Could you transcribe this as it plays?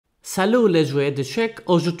Salut les joueurs d'échecs,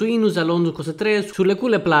 aujourd'hui nous allons nous concentrer sur le cours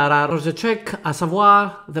de d'échecs, à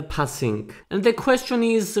savoir the passing. And the question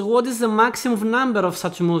is, what is the maximum number of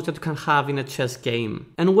such moves that you can have in a chess game?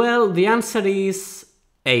 And well, the answer is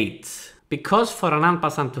 8. Because for an en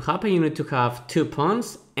passant to happen, you need to have 2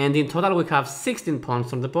 pawns, and in total we have 16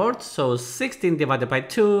 pawns on the board, so 16 divided by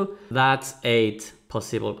 2, that's 8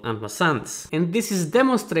 possible en passants. And this is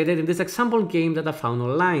demonstrated in this example game that I found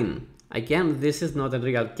online. Again, this is not a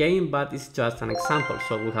real game, but it's just an example.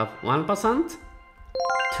 So we have 1 passant,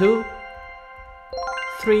 2,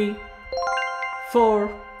 3,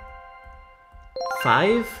 4,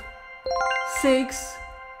 5, 6,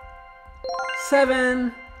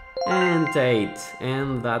 7, and 8.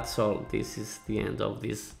 And that's all. This is the end of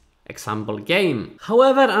this example game.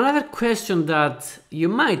 However, another question that you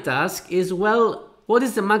might ask is, well, what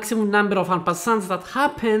is the maximum number of en passants that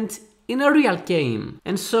happened in a real game?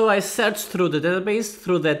 And so I searched through the database,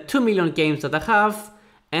 through the 2 million games that I have,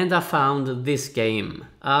 and I found this game.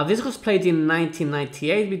 This was played in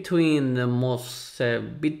 1998 between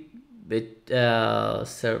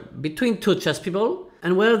between 2 chess people.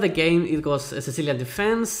 And well, the game, it was a Sicilian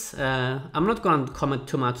defense. I'm not going to comment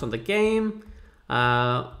too much on the game.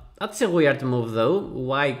 That's a weird move though.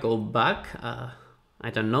 Why go back? I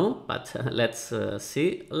don't know, but let's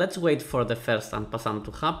see. Let's wait for the first en passant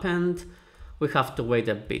to happen. We have to wait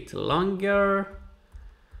a bit longer.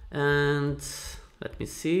 And let me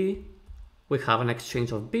see. We have an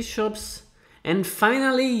exchange of bishops. And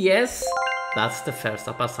finally, yes, that's the first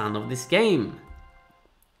en passant of this game.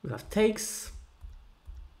 We have takes.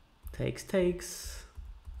 Takes, takes.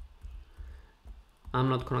 I'm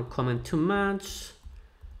not gonna comment too much.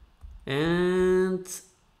 And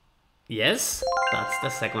yes, that's the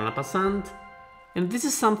second en passant. And this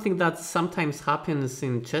is something that sometimes happens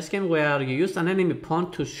in chess game where you use an enemy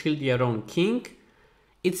pawn to shield your own king.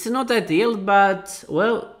 It's not ideal, but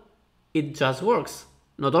well, it just works.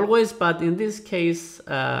 Not always, but in this case,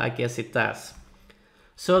 I guess it does.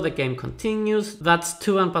 So the game continues. That's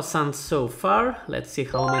 2 en passants so far. Let's see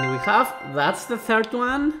how many we have. That's the third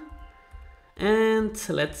one. And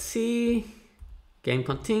let's see. Game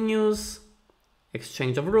continues.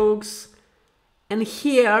 Exchange of rooks. And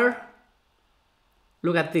here,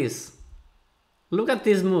 look at this. Look at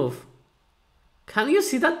this move. Can you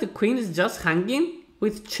see that the queen is just hanging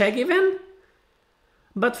with check even?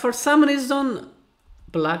 But for some reason,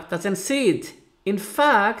 black doesn't see it. In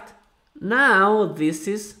fact, now this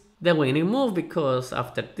is the winning move, because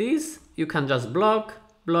after this, you can just block,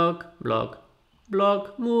 block, block,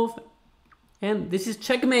 block, move, and this is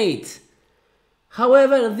checkmate.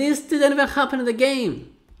 However, this didn't even happen in the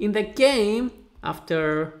game. In the game,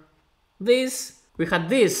 after this, we had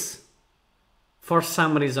this, for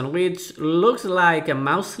some reason, which looks like a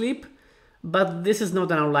mouse slip, but this is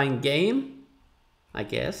not an online game, I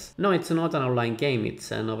guess. No, it's not an online game,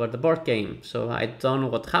 it's an over-the-board game, so I don't know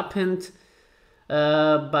what happened.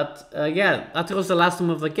 Yeah, that was the last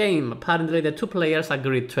move of the game. Apparently the 2 players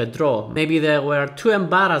agreed to a draw. Maybe they were too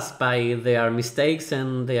embarrassed by their mistakes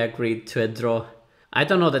and they agreed to a draw. I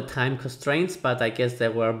don't know the time constraints, but I guess they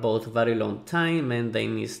were both very long time and they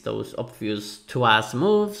missed those obvious to us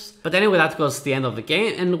moves. But anyway, that was the end of the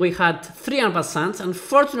game, and we had 3 en passants.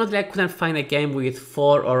 Unfortunately, I couldn't find a game with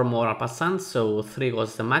 4 or more en passants, so 3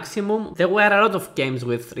 was the maximum. There were a lot of games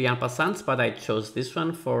with 3 en passants, but I chose this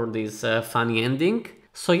one for this funny ending.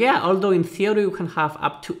 So yeah, although in theory you can have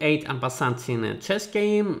up to 8 en passants in a chess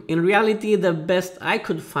game, in reality the best I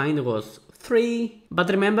could find was 3, but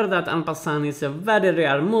remember that en passant is a very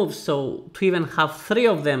rare move, so to even have 3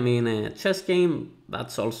 of them in a chess game,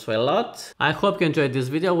 that's also a lot. I hope you enjoyed this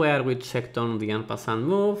video where we checked on the en passant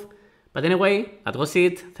move, but anyway, that was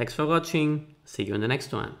it. Thanks for watching, see you in the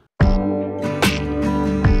next one.